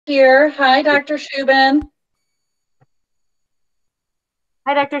here. Hi, Dr. Shubin.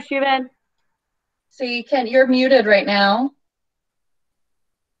 Hi, Dr. Shubin. See, you're muted right now.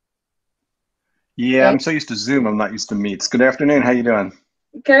 Yeah, Hey, I'm so used to Zoom, I'm not used to Meets. Good afternoon. How you doing?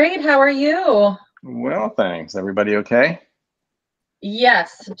 great. How are you? Well, thanks. Everybody okay?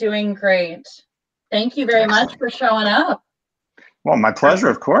 Yes, doing great. Thank you very much Excellent. for showing up. Well, my pleasure,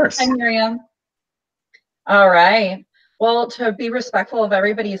 of Hi, course. Miriam. All right. Well, to be respectful of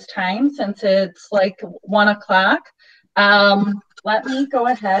everybody's time, since it's like 1 o'clock, let me go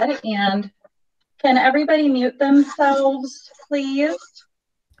ahead and can everybody mute themselves, please?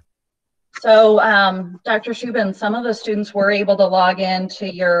 So, Dr. Shubin, some of the students were able to log in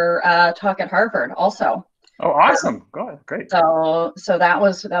to your talk at Harvard also. Oh, awesome. Go ahead. Great. So that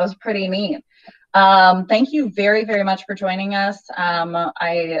was pretty neat. Thank you very, very much for joining us.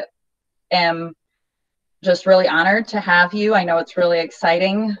 I am just really honored to have you. I know it's really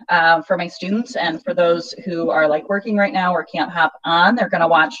exciting for my students and for those who are like working right now or can't hop on. They're going to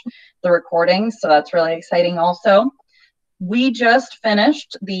watch the recording, so that's really exciting also. We just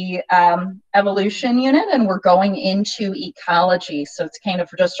finished the evolution unit and we're going into ecology. So it's kind of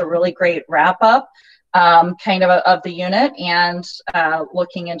just a really great wrap up of the unit and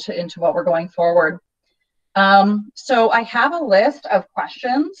looking into what we're going forward. So I have a list of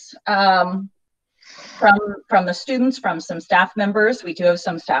questions from the students, from some staff members. We do have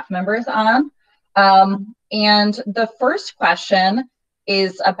some staff members on. And the first question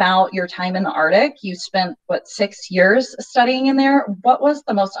is about your time in the Arctic. You spent, what, 6 years studying in there? What was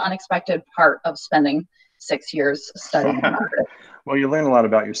the most unexpected part of spending 6 years studying in the Arctic? Well, you learn a lot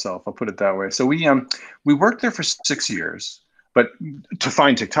about yourself. I'll put it that way. So we worked there for 6 years, but to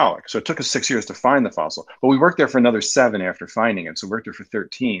find Tiktaalik. So it took us 6 years to find the fossil, but we worked there for another 7 after finding it. So we worked there for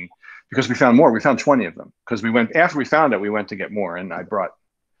 13 because we found more. We found 20 of them because after we found it, we went to get more. And I brought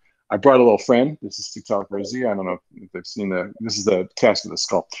a little friend. This is Tiktaalik rosea. I don't know if they've seen this is the cast of the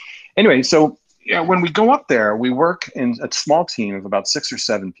skull. Anyway, so yeah, when we go up there, we work in a small team of about 6 or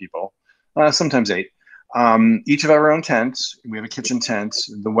 7 people, sometimes 8. Each of our own tents. We have a kitchen tent.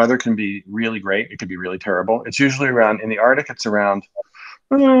 The weather can be really great. It could be really terrible. It's usually in the Arctic, it's around,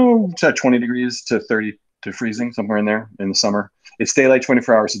 it's at 20 degrees to 30 to freezing, somewhere in there in the summer. It's daylight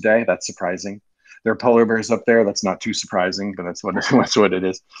 24 hours a day. That's surprising. There are polar bears up there. That's not too surprising, but that's what it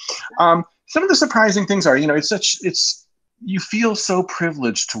is. Some of the surprising things are, you feel so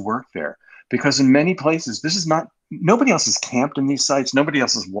privileged to work there because in many places, nobody else has camped in these sites. Nobody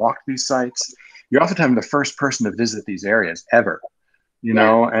else has walked these sites. You're oftentimes the first person to visit these areas ever,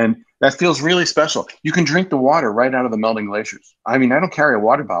 and that feels really special. You can drink the water right out of the melting glaciers. I mean, I don't carry a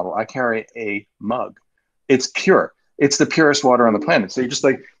water bottle. I carry a mug. It's pure. It's the purest water on the planet. So you're just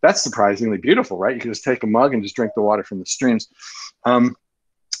like, that's surprisingly beautiful, right? You can just take a mug and just drink the water from the streams.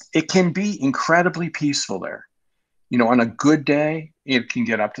 It can be incredibly peaceful there. On a good day, it can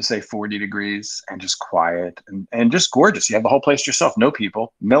get up to say 40 degrees and just quiet and just gorgeous. You have the whole place to yourself, no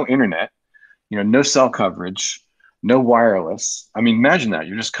people, no internet, no cell coverage, no wireless. I mean, imagine that.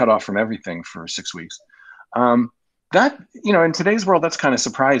 You're just cut off from everything for 6 weeks. In today's world, that's kind of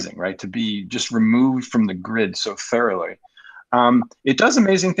surprising, right? To be just removed from the grid so thoroughly. It does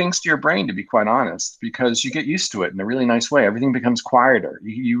amazing things to your brain, to be quite honest, because you get used to it in a really nice way. Everything becomes quieter.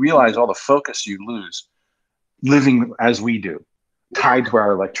 You realize all the focus you lose living as we do, tied to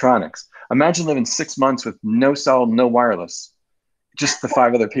our electronics. Imagine living 6 months with no cell, no wireless, just the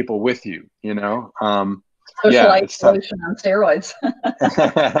 5 other people with you. Social Yeah, it's tough. isolation on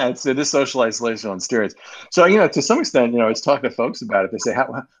steroids. It is social isolation on steroids. So, to some extent, it's talking to folks about it. They say,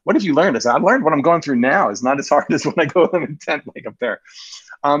 what have you learned? I say, I learned what I'm going through now is not as hard as when I go in a tent like up there.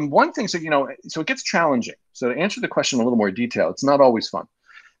 One thing, so it gets challenging. So to answer the question in a little more detail, it's not always fun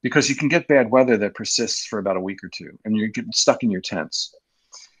because you can get bad weather that persists for about a week or two and you get stuck in your tents.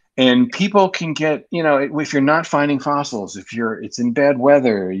 And people can get, if you're not finding fossils, it's in bad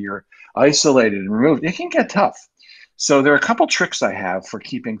weather, you're isolated and removed, it can get tough. So there are a couple tricks I have for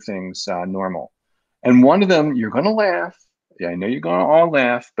keeping things normal. And one of them, you're going to laugh. Yeah, I know you're going to all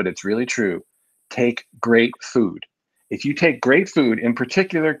laugh, but it's really true. Take great food. If you take great food, in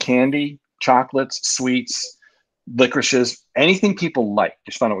particular, candy, chocolates, sweets, licorices, anything people like,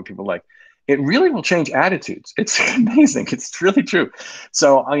 just find out what people like. It really will change attitudes. It's amazing. It's really true.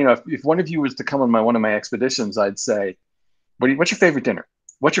 So, if one of you was to come on one of my expeditions, I'd say, what's your favorite dinner?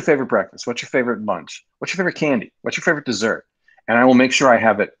 What's your favorite breakfast? What's your favorite lunch? What's your favorite candy? What's your favorite dessert? And I will make sure I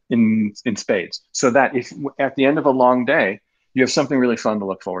have it in spades so that if at the end of a long day, you have something really fun to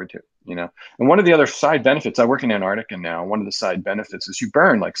look forward to. And one of the other side benefits, I work in Antarctica now, one of the side benefits is you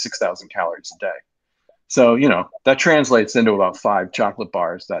burn like 6,000 calories a day. So, that translates into about 5 chocolate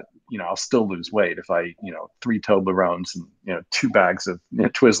bars that, I'll still lose weight if I, 3 Toblerones and, 2 bags of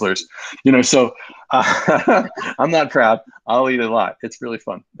Twizzlers, so I'm not proud. I'll eat a lot. It's really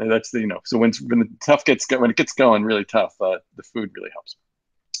fun. And that's so when it gets going really tough, the food really helps.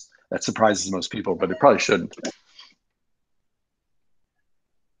 That surprises most people, but it probably shouldn't.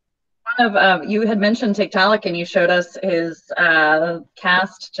 You had mentioned Tiktaalik and you showed us his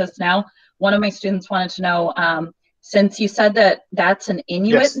cast just now. One of my students wanted to know, since you said that that's an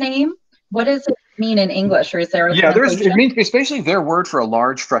Inuit name, what does it mean in English, or is there it's basically their word for a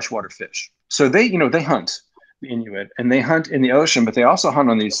large freshwater fish. So they hunt, the Inuit, and they hunt in the ocean, but they also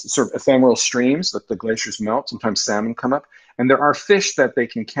hunt on these sort of ephemeral streams that the glaciers melt. Sometimes salmon come up, and there are fish that they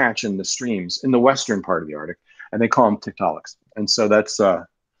can catch in the streams in the western part of the Arctic, and they call them Tiktaaliks. And so that's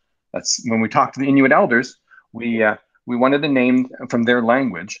when we talked to the Inuit elders, we wanted a name from their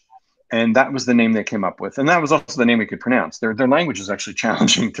language, and that was the name they came up with, and that was also the name we could pronounce. Their language is actually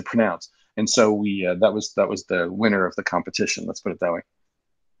challenging to pronounce, and so we that was the winner of the competition. Let's put it that way.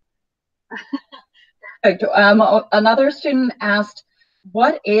 Perfect. Another student asked,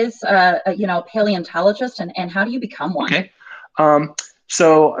 "What is a paleontologist, and how do you become one?" Okay,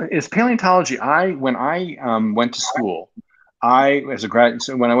 so is paleontology. When I went to school,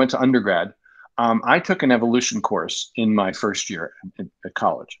 when I went to undergrad, I took an evolution course in my first year at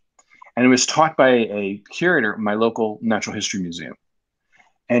college. And it was taught by a curator at my local natural history museum.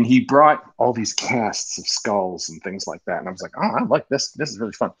 And he brought all these casts of skulls and things like that. And I was like, oh, I like this. This is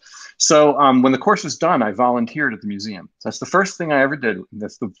really fun. So when the course was done, I volunteered at the museum. So that's the first thing I ever did.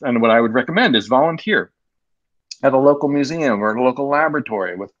 And what I would recommend is volunteer at a local museum or a local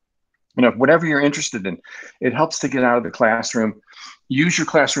laboratory with, whatever you're interested in. It helps to get out of the classroom, use your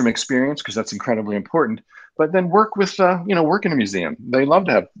classroom experience, because that's incredibly important, but then work with, work in a museum. They love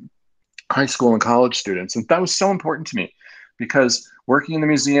to have high school and college students. And that was so important to me because working in the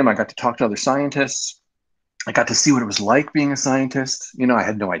museum, I got to talk to other scientists. I got to see what it was like being a scientist. I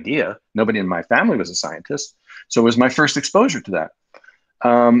had no idea. Nobody in my family was a scientist. So it was my first exposure to that.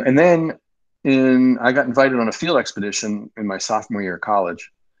 And then I got invited on a field expedition in my sophomore year of college.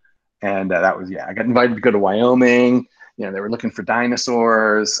 And I got invited to go to Wyoming. They were looking for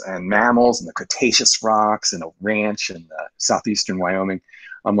dinosaurs and mammals and the Cretaceous rocks and a ranch in southeastern Wyoming.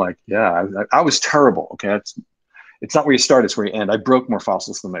 I'm like, yeah, I was terrible. Okay, it's not where you start, it's where you end. I broke more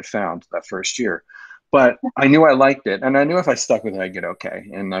fossils than I found that first year, but I knew I liked it, and I knew if I stuck with it, I'd get okay,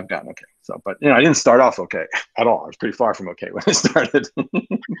 and I've gotten okay. So, but I didn't start off okay at all. I was pretty far from okay when I started.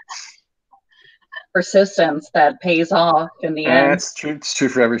 Persistence that pays off in the end. That's true. It's true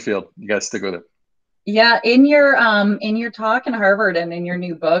for every field. You got to stick with it. Yeah, in your talk in Harvard and in your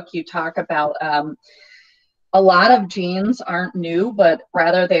new book, you talk about a lot of genes aren't new, but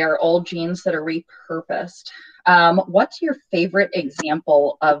rather they are old genes that are repurposed. What's your favorite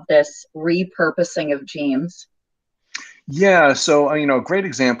example of this repurposing of genes? Yeah, so a great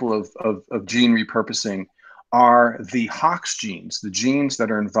example of gene repurposing are the Hox genes, the genes that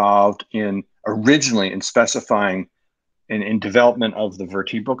are involved originally in specifying in development of the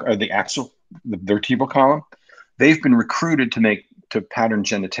vertebral or the vertebral column. They've been recruited to pattern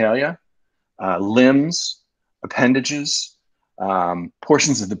genitalia, limbs, appendages,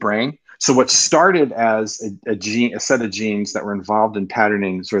 portions of the brain. So what started as a set of genes that were involved in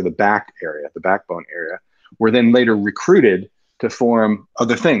patterning sort of the back area, the backbone area, were then later recruited to form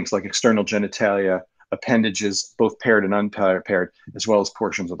other things like external genitalia, appendages, both paired and unpaired, as well as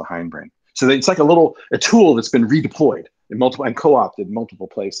portions of the hindbrain. So it's like a tool that's been redeployed and co-opted in multiple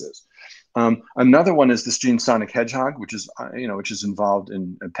places. Another one is this gene sonic hedgehog, which is involved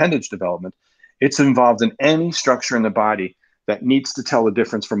in appendage development. It's involved in any structure in the body that needs to tell the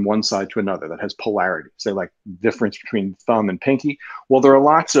difference from one side to another, that has polarity, say like difference between thumb and pinky. Well, there are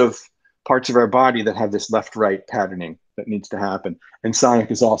lots of parts of our body that have this left-right patterning that needs to happen. And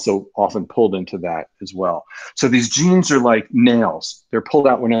sonic is also often pulled into that as well. So these genes are like nails. They're pulled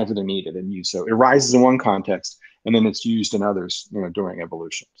out whenever they're needed and used. So it arises in one context, and then it's used in others, during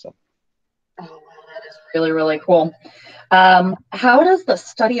evolution. So. Oh, wow, that is really, really cool. How does the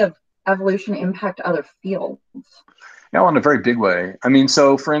study of evolution impact other fields? Yeah, in a very big way. I mean,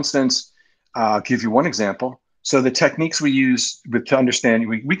 so for instance, I'll give you one example. So the techniques we use to understand,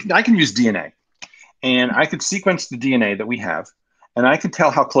 I can use DNA, and I could sequence the DNA that we have, and I can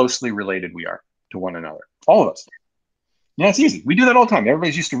tell how closely related we are to one another, all of us. Yeah, it's easy. We do that all the time.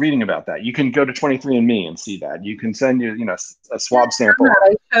 Everybody's used to reading about that. You can go to 23andMe and see that. You can send a swab sample.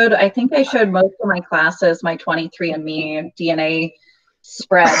 I think I showed most of my classes my 23andMe DNA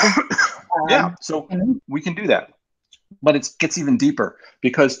spread. Yeah, so we can do that. But it gets even deeper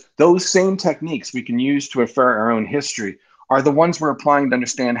because those same techniques we can use to infer our own history are the ones we're applying to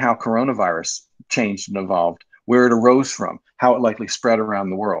understand how coronavirus changed and evolved, where it arose from, how it likely spread around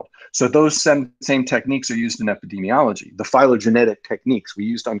the world. So those same techniques are used in epidemiology. The phylogenetic techniques we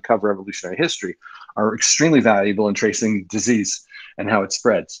use to uncover evolutionary history are extremely valuable in tracing disease and how it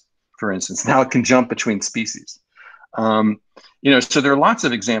spreads, for instance, and how it can jump between species. So there are lots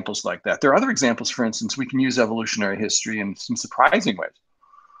of examples like that. There are other examples, for instance, we can use evolutionary history in some surprising ways.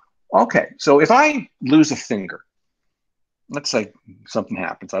 Okay, so if I lose a finger, let's say something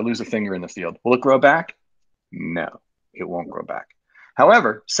happens, I lose a finger in the field, will it grow back? No, it won't grow back.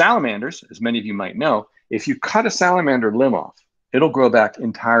 However, salamanders, as many of you might know, if you cut a salamander limb off, it'll grow back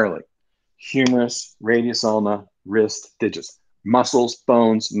entirely. Humerus, radius ulna, wrist, digits, muscles,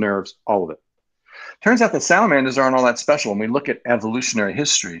 bones, nerves, all of it. Turns out that salamanders aren't all that special. When we look at evolutionary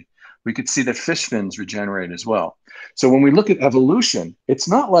history, we could see that fish fins regenerate as well. So when we look at evolution, it's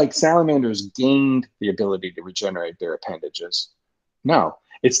not like salamanders gained the ability to regenerate their appendages. No,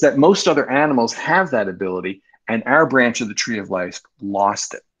 it's that most other animals have that ability, and our branch of the tree of life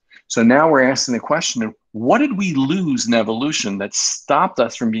lost it. So now we're asking the question of what did we lose in evolution that stopped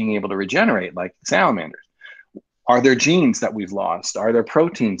us from being able to regenerate like salamanders? Are there genes that we've lost? Are there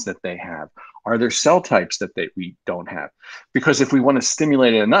proteins that they have? Are there cell types that we don't have? Because if we want to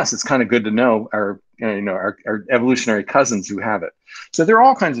stimulate it in us, it's kind of good to know our evolutionary cousins who have it. So there are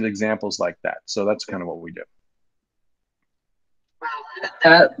all kinds of examples like that. So that's kind of what we do.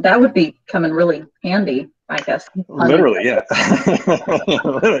 Wow, that would be coming really handy, I guess. Literally, yeah.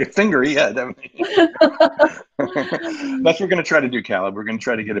 Literally, fingery, yeah, definitely. That's what we're going to try to do, Caleb. We're going to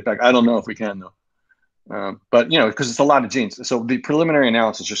try to get it back. I don't know if we can, though. But, because it's a lot of genes. So the preliminary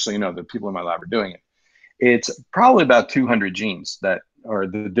analysis, just so you know, the people in my lab are doing it. It's probably about 200 genes that are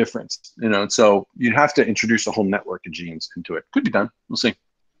the difference, So you'd have to introduce a whole network of genes into it. Could be done. We'll see.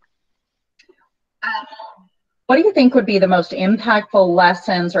 What do you think would be the most impactful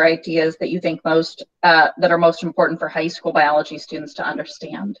lessons or ideas that you think that are most important for high school biology students to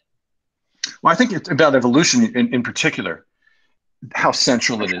understand? Well, I think it's about evolution in particular, how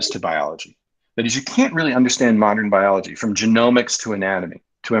central it is to biology. That is, you can't really understand modern biology from genomics to anatomy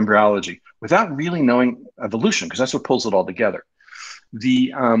to embryology without really knowing evolution, because that's what pulls it all together.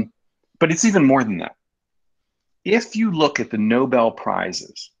 But it's even more than that. If you look at the Nobel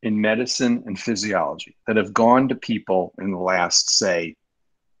Prizes in medicine and physiology that have gone to people in the last, say,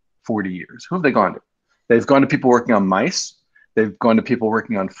 40 years, who have they gone to? They've gone to people working on mice. They've gone to people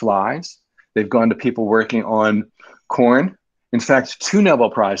working on flies. They've gone to people working on corn. In fact, 2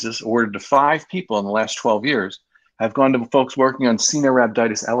 Nobel Prizes awarded to 5 people in the last 12 years have gone to folks working on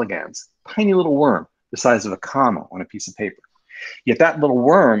Caenorhabditis elegans, tiny little worm the size of a comma on a piece of paper. Yet that little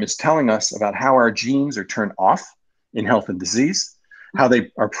worm is telling us about how our genes are turned off in health and disease, how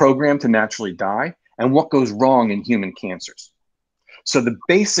they are programmed to naturally die, and what goes wrong in human cancers. So the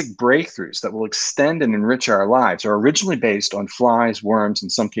basic breakthroughs that will extend and enrich our lives are originally based on flies, worms, in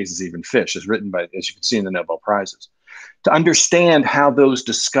some cases even fish, as written by, as you can see in the Nobel Prizes. To understand how those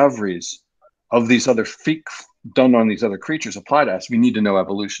discoveries of these other done on these other creatures apply to us, we need to know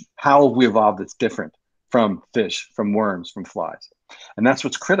evolution. How have we evolved that's different from fish, from worms, from flies? And that's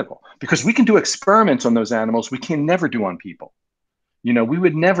what's critical, because we can do experiments on those animals we can never do on people. We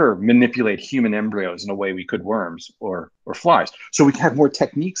would never manipulate human embryos in a way we could worms or flies. So we have more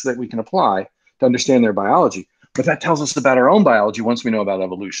techniques that we can apply to understand their biology. But that tells us about our own biology once we know about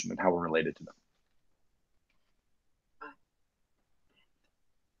evolution and how we're related to them.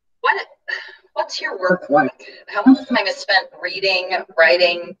 What's your work like? How much time is spent reading,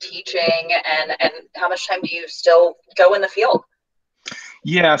 writing, teaching, and how much time do you still go in the field?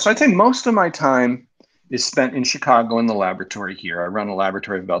 Yeah, so I'd say most of my time is spent in Chicago in the laboratory here. I run a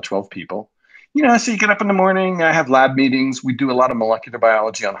laboratory of about 12 people. So you get up in the morning, I have lab meetings. We do a lot of molecular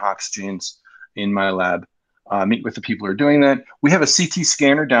biology on Hox genes in my lab, meet with the people who are doing that. We have a CT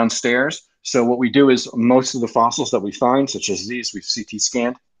scanner downstairs. So what we do is most of the fossils that we find, such as these, we've CT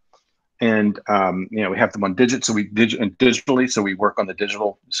scanned. And we have them on digitally, so we work on the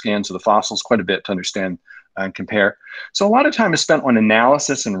digital scans of the fossils quite a bit to understand and compare. So a lot of time is spent on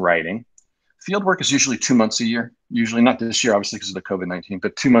analysis and writing. Field work is usually 2 months a year. Usually not this year, obviously, because of the COVID-19,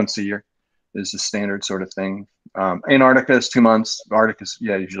 but 2 months a year is the standard sort of thing. Antarctica is 2 months. Arctic is,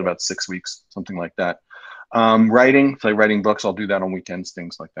 usually about 6 weeks, something like that. Writing, so writing books, I'll do that on weekends,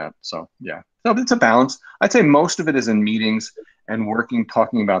 things like that. So yeah, so it's a balance. I'd say most of it is in meetings and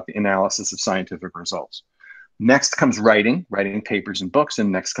talking about the analysis of scientific results. Next comes writing papers and books, and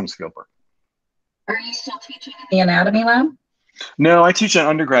next comes fieldwork. Are you still teaching in the anatomy lab? No, I teach an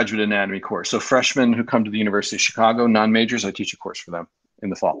undergraduate anatomy course. So freshmen who come to the University of Chicago, non-majors, I teach a course for them in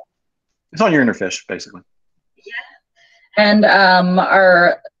the fall. It's on your inner fish, basically. And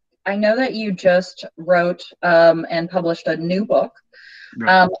I know that you just wrote and published a new book.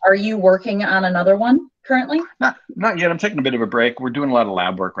 Right. Are you working on another one currently? Not yet. I'm taking a bit of a break. We're doing a lot of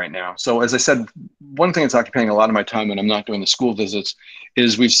lab work right now. So as I said, one thing that's occupying a lot of my time when I'm not doing the school visits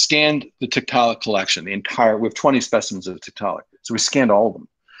is we've scanned the Tiktaalik collection, we have 20 specimens of Tiktaalik. So we scanned all of them.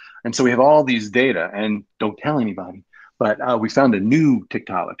 And so we have all these data, and don't tell anybody, but we found a new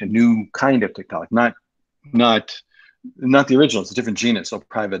Tiktaalik, a new kind of Tiktaalik, not the original. It's a different genus. So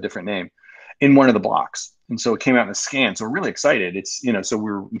probably have a different name in one of the blocks. And so it came out in a scan. So we're really excited. It's,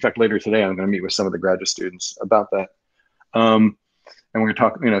 so in fact, later today, I'm going to meet with some of the graduate students about that. And we're going to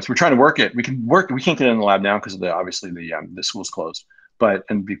talk, so we're trying to work it. We can't get it in the lab now because of obviously the school's closed,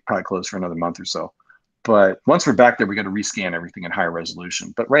 and be probably closed for another month or so. But once we're back there, we got to rescan everything in higher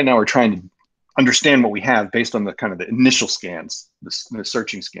resolution. But right now we're trying to understand what we have based on the kind of the initial scans, the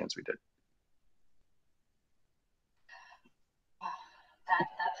searching scans we did.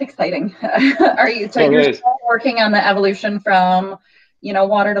 That's exciting. Are you you're still working on the evolution from,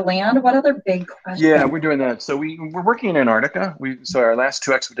 water to land? What other big questions? Yeah, we're doing that. So we're working in Antarctica. So our last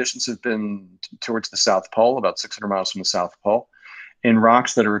 2 expeditions have been towards the South Pole, about 600 miles from the South Pole, in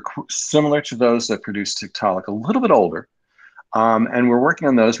rocks that are similar to those that produce Tiktaalik, a little bit older. And we're working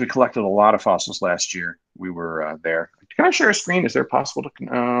on those. We collected a lot of fossils last year. We were there. Can I share a screen? Is there possible to?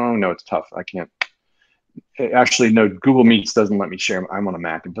 Oh, no, it's tough. I can't. Actually, no, Google Meets doesn't let me share. I'm on a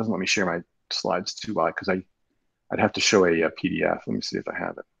Mac. It doesn't let me share my slides too wide because I'd have to show a PDF. Let me see if I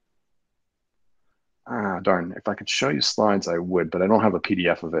have it. Ah, darn. If I could show you slides, I would, but I don't have a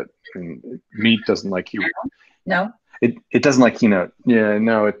PDF of it. And Meet doesn't like you. No. It doesn't like Keynote. Yeah,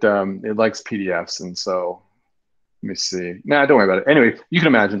 no, it likes PDFs, and so let me see. Nah, don't worry about it. Anyway, you can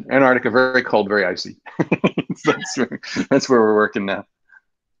imagine Antarctica, very cold, very icy. So that's where we're working now.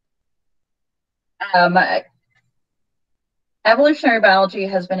 Evolutionary biology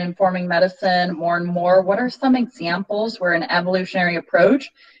has been informing medicine more and more. What are some examples where an evolutionary approach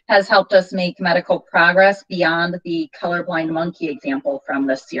has helped us make medical progress beyond the colorblind monkey example from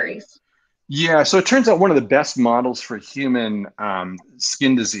this series? Yeah, so it turns out one of the best models for human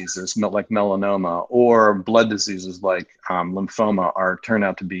skin diseases, like melanoma, or blood diseases like lymphoma, turn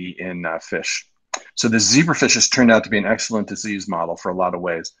out to be in fish. So the zebrafish has turned out to be an excellent disease model for a lot of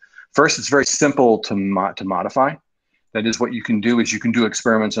ways. First, it's very simple to modify. That is, what you can do is you can do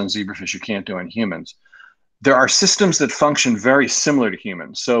experiments on zebrafish you can't do on humans. There are systems that function very similar to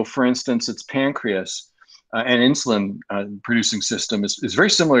humans. So for instance, its pancreas and insulin producing system is very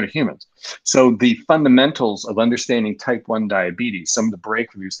similar to humans. So the fundamentals of understanding type 1 diabetes, some of the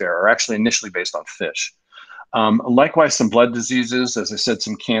breakthroughs there are actually initially based on fish. Likewise, some blood diseases, as I said,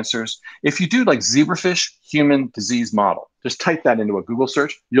 some cancers. If you do like zebrafish human disease model, just type that into a Google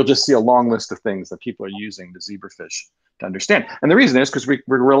search, you'll just see a long list of things that people are using the zebrafish to understand. And the reason is because we're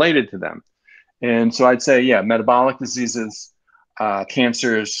related to them. And so I'd say, yeah, metabolic diseases,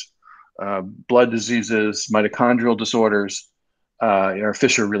 cancers, blood diseases, mitochondrial disorders,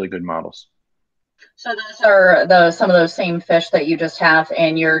 fish are really good models. So those are some of those same fish that you just have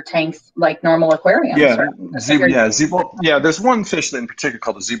in your tanks, like normal aquariums. Yeah, there's one fish in particular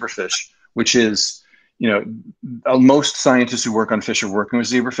called the zebrafish, which is, most scientists who work on fish are working with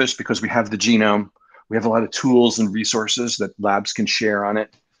zebrafish because we have the genome, we have a lot of tools and resources that labs can share on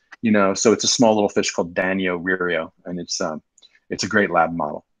it. So it's a small little fish called Danio ririo, and it's a great lab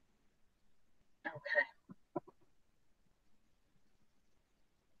model.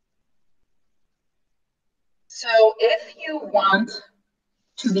 So if you want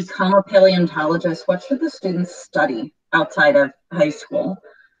to become a paleontologist, what should the students study outside of high school?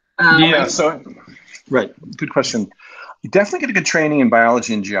 Right, good question. You definitely get a good training in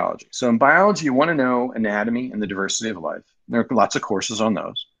biology and geology. So in biology, you want to know anatomy and the diversity of life. There are lots of courses on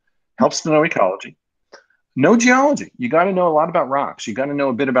those. Helps to know ecology. Know geology. You got to know a lot about rocks. You got to know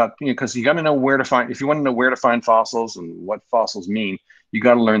a bit about, because you got to know where to find, if you want to know where to find fossils and what fossils mean, you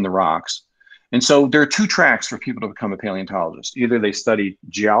got to learn the rocks. And so there are 2 tracks for people to become a paleontologist. Either they study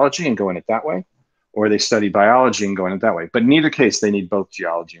geology and go in it that way, or they study biology and go in it that way. But in either case, they need both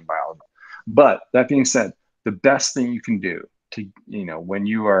geology and biology. But that being said, the best thing you can do to, when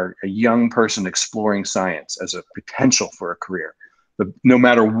you are a young person exploring science as a potential for a career, no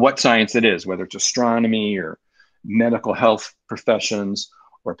matter what science it is, whether it's astronomy or medical health professions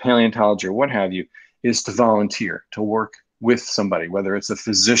or paleontology or what have you, is to volunteer, to work with somebody, whether it's a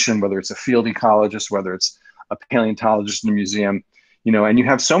physician, whether it's a field ecologist, whether it's a paleontologist in a museum, and you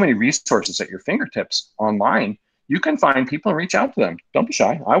have so many resources at your fingertips online. you can find people and reach out to them. Don't be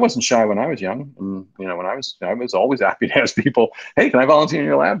shy. I wasn't shy when I was young. And, when I was always happy to ask people, hey, can I volunteer in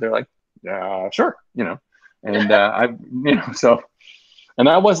your lab? They're like, sure, and so, and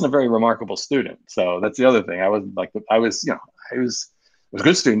I wasn't a very remarkable student. So that's the other thing. I wasn't like, I was a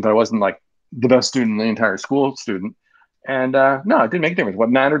good student, but I wasn't like the best student in the entire school student. And no, it didn't make a difference. What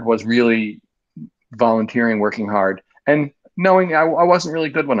mattered was really volunteering, working hard, and knowing I wasn't really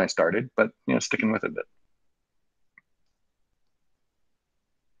good when I started, but sticking with it a bit.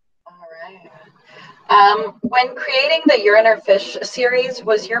 All right. When creating the Urinary Fish series,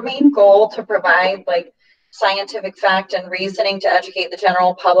 was your main goal to provide like scientific fact and reasoning to educate the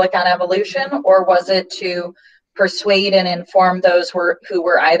general public on evolution, or was it to persuade and inform those who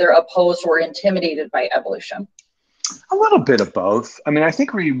were either opposed or intimidated by evolution? A little bit of both. I mean, I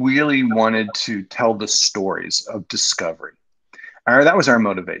think we really wanted to tell the stories of discovery. That was our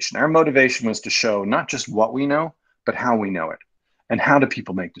motivation. Our motivation was to show not just what we know, but how we know it, and how do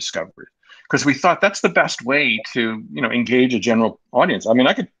people make discoveries. Because we thought that's the best way to, engage a general audience. I mean,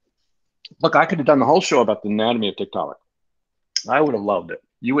 I could have done the whole show about the anatomy of Tiktaalik. I would have loved it.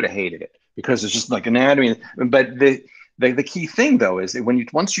 You would have hated it because it's just like anatomy. But the key thing, though, is that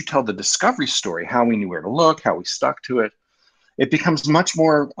once you tell the discovery story, how we knew where to look, how we stuck to it, it becomes much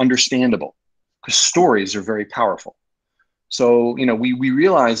more understandable because stories are very powerful. So, we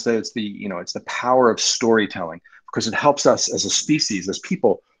realize that it's the power of storytelling because it helps us as a species, as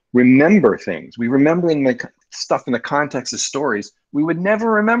people, remember things. We remember in the stuff in the context of stories we would never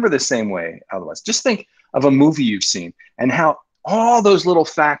remember the same way otherwise. Just think of a movie you've seen and how all those little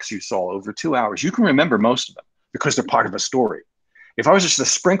facts you saw over 2 hours, you can remember most of them because they're part of a story. If I was just to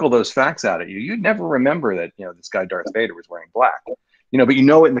sprinkle those facts out at you, you'd never remember that, this guy Darth Vader was wearing black, but it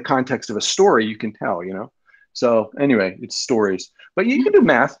in the context of a story, you can tell, So anyway, it's stories. But you can do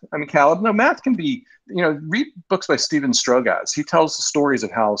math. I mean, Caleb, no, math can be, read books by Steven Strogatz. He tells the stories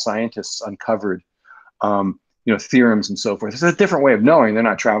of how scientists uncovered, theorems and so forth. It's a different way of knowing. They're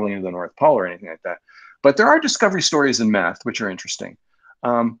not traveling to the North Pole or anything like that. But there are discovery stories in math, which are interesting. But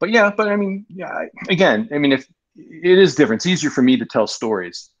I mean, if it is different, it's easier for me to tell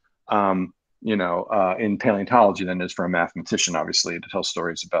stories, in paleontology than it is for a mathematician, obviously, to tell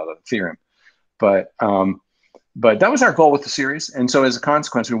stories about a theorem. But that was our goal with the series. And so as a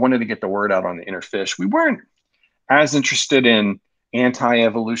consequence, we wanted to get the word out on the inner fish. We weren't as interested in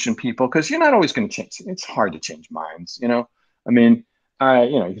anti-evolution people because you're not always going to change. It's hard to change minds, I mean,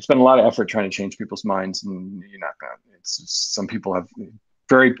 you can spend a lot of effort trying to change people's minds and you're not going to. Some people have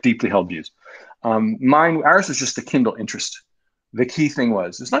very deeply held views. Ours was just to kindle interest. The key thing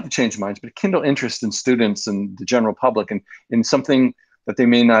was, it's not to change minds, but to kindle interest in students and the general public and in something that they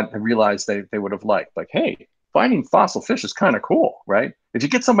may not have realized they would have liked. Like, hey, finding fossil fish is kind of cool, right? If you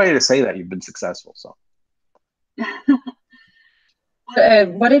get somebody to say that, you've been successful. So,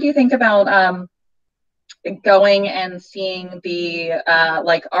 what did you think about going and seeing the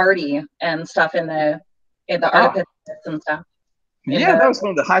like Artie and stuff in the Artificus and stuff? Yeah, that was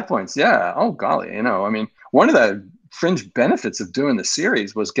one of the high points. Yeah. Oh golly, I mean, one of the fringe benefits of doing the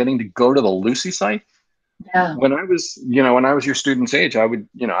series was getting to go to the Lucy site. Yeah. When I was your student's age, I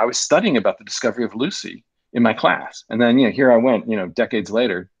was studying about the discovery of Lucy in my class. And then, here I went, decades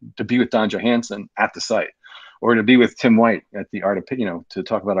later to be with Don Johanson at the site or to be with Tim White at the to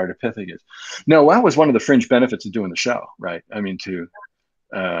talk about Ardipithecus. No, that was one of the fringe benefits of doing the show, right? I mean, to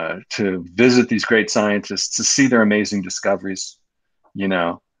visit these great scientists, to see their amazing discoveries,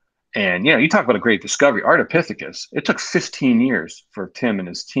 and, you talk about a great discovery, Ardipithecus, it took 15 years for Tim and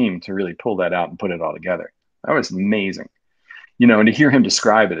his team to really pull that out and put it all together. That was amazing. And to hear him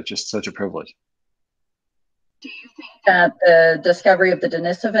describe it, it's just such a privilege. Do you think that the discovery of the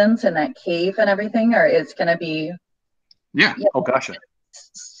Denisovans in that cave and everything, or it's going to be oh gosh,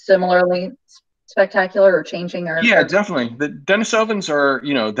 similarly spectacular or changing? Yeah, definitely. The Denisovans are,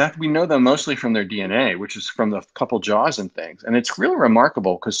 that we know them mostly from their DNA, which is from the couple jaws and things. And it's really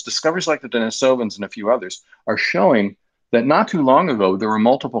remarkable because discoveries like the Denisovans and a few others are showing that not too long ago, there were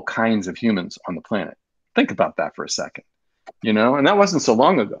multiple kinds of humans on the planet. Think about that for a second, and that wasn't so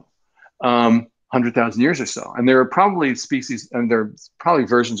long ago, 100,000 years or so. And there are probably species and there are probably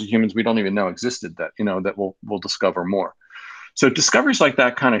versions of humans we don't even know existed that, that we'll discover more. So discoveries like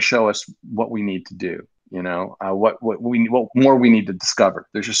that kind of show us what we need to do, what more we need to discover.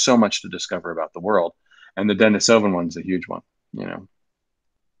 There's just so much to discover about the world. And the Denisovan one's a huge one,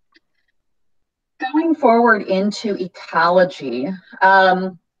 Going forward into ecology,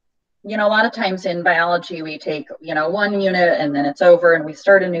 a lot of times in biology, we take, one unit and then it's over and we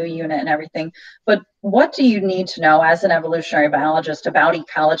start a new unit and everything. But what do you need to know as an evolutionary biologist about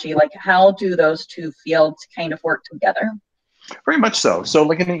ecology? Like, how do those two fields kind of work together? Very much so. So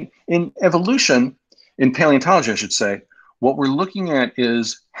like in evolution, in paleontology, I should say, what we're looking at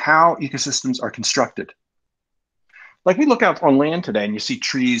is how ecosystems are constructed. Like we look out on land today and you see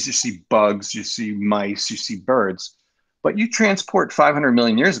trees, you see bugs, you see mice, you see birds, but you transport 500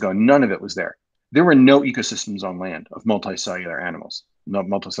 million years ago, none of it was there. There were no ecosystems on land of multicellular animals, no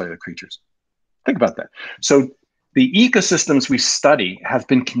multicellular creatures. Think about that. So the ecosystems we study have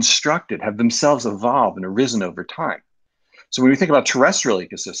been constructed, have themselves evolved and arisen over time. So when we think about terrestrial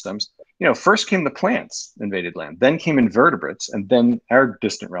ecosystems, first came the plants invaded land, then came invertebrates, and then our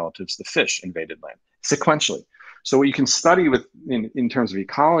distant relatives, the fish, invaded land sequentially. So what you can study in terms of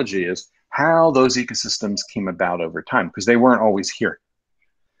ecology is how those ecosystems came about over time, because they weren't always here.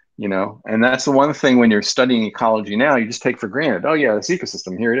 And that's the one thing when you're studying ecology now, you just take for granted, oh yeah, this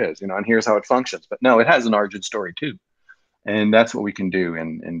ecosystem, here it is, and here's how it functions. But no, it has an origin story too. And that's what we can do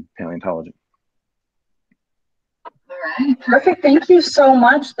in paleontology. All right, perfect. Thank you so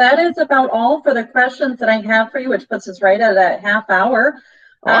much. That is about all for the questions that I have for you, which puts us right at a half hour.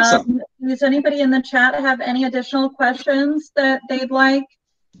 Awesome. Does anybody in the chat have any additional questions that they'd like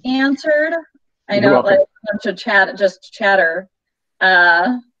answered? I know like a bunch of chatter,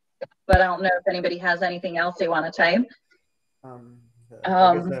 but I don't know if anybody has anything else they want to type. I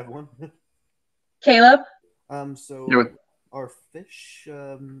guess I have one. Caleb? So are fish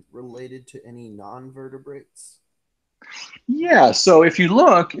related to any non-vertebrates? Yeah, so if you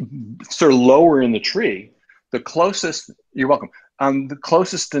look sort of lower in the tree, the closest, you're welcome, the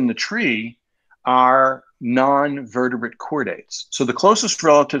closest in the tree are non-vertebrate chordates. So the closest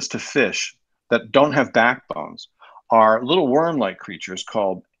relatives to fish that don't have backbones are little worm-like creatures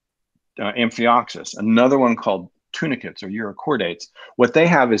called Amphioxus, another one called tunicates or urochordates. What they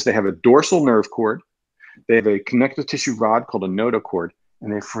have is they have a dorsal nerve cord, they have a connective tissue rod called a notochord,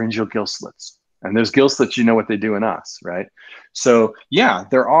 and they have pharyngeal gill slits. And those gill slits, you know what they do in us, right? So yeah,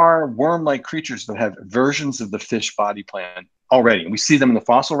 there are worm-like creatures that have versions of the fish body plan already. And we see them in the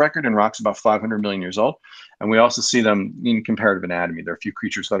fossil record in rocks about 500 million years old. And we also see them in comparative anatomy. There are a few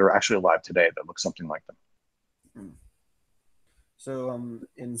creatures that are actually alive today that look something like them. So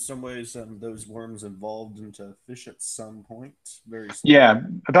in some ways, those worms evolved into fish at some point, very slowly. Yeah,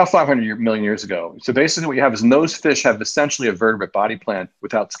 about 500 million years ago. So basically what you have is those fish have essentially a vertebrate body plan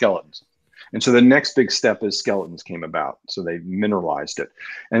without skeletons. And so the next big step is skeletons came about. So they mineralized it.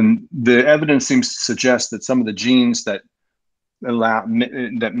 And the evidence seems to suggest that some of the genes that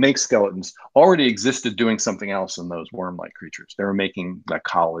make skeletons already existed doing something else in those worm-like creatures. They were making that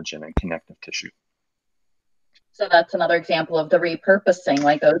collagen and connective tissue. So that's another example of the repurposing,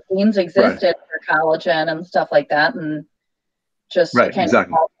 like those genes existed for collagen and stuff like that, and just kind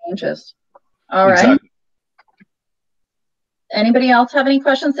of all changes. All right. Anybody else have any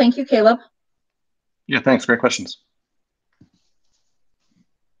questions? Thank you, Caleb. Yeah, thanks. Great questions.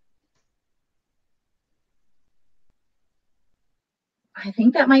 I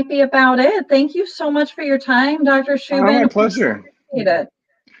think that might be about it. Thank you so much for your time, Dr. Shubin. Oh, my pleasure. Appreciate it.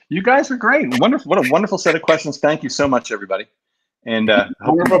 You guys are great. Wonderful. What a wonderful set of questions. Thank you so much, everybody. And round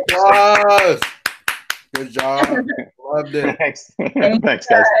of applause. Good job. Loved it. Thanks. Thanks,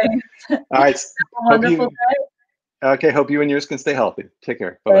 guys. All right. Wonderful day. Okay. Hope you and yours can stay healthy. Take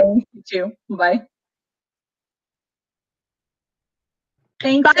care. Bye-bye. You too. Bye.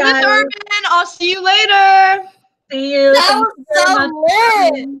 Thanks, Bye, guys. Miss Urban. I'll see you later. See you. That was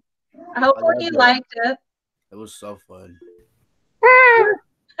so lit. Hopefully you liked it. It was so fun.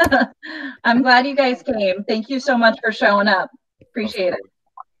 I'm glad you guys came. Thank you so much for showing up. Appreciate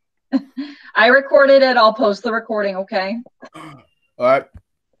it. I recorded it. I'll post the recording, okay? All right.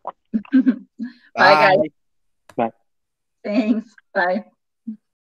 Bye, guys. Bye. Thanks. Bye.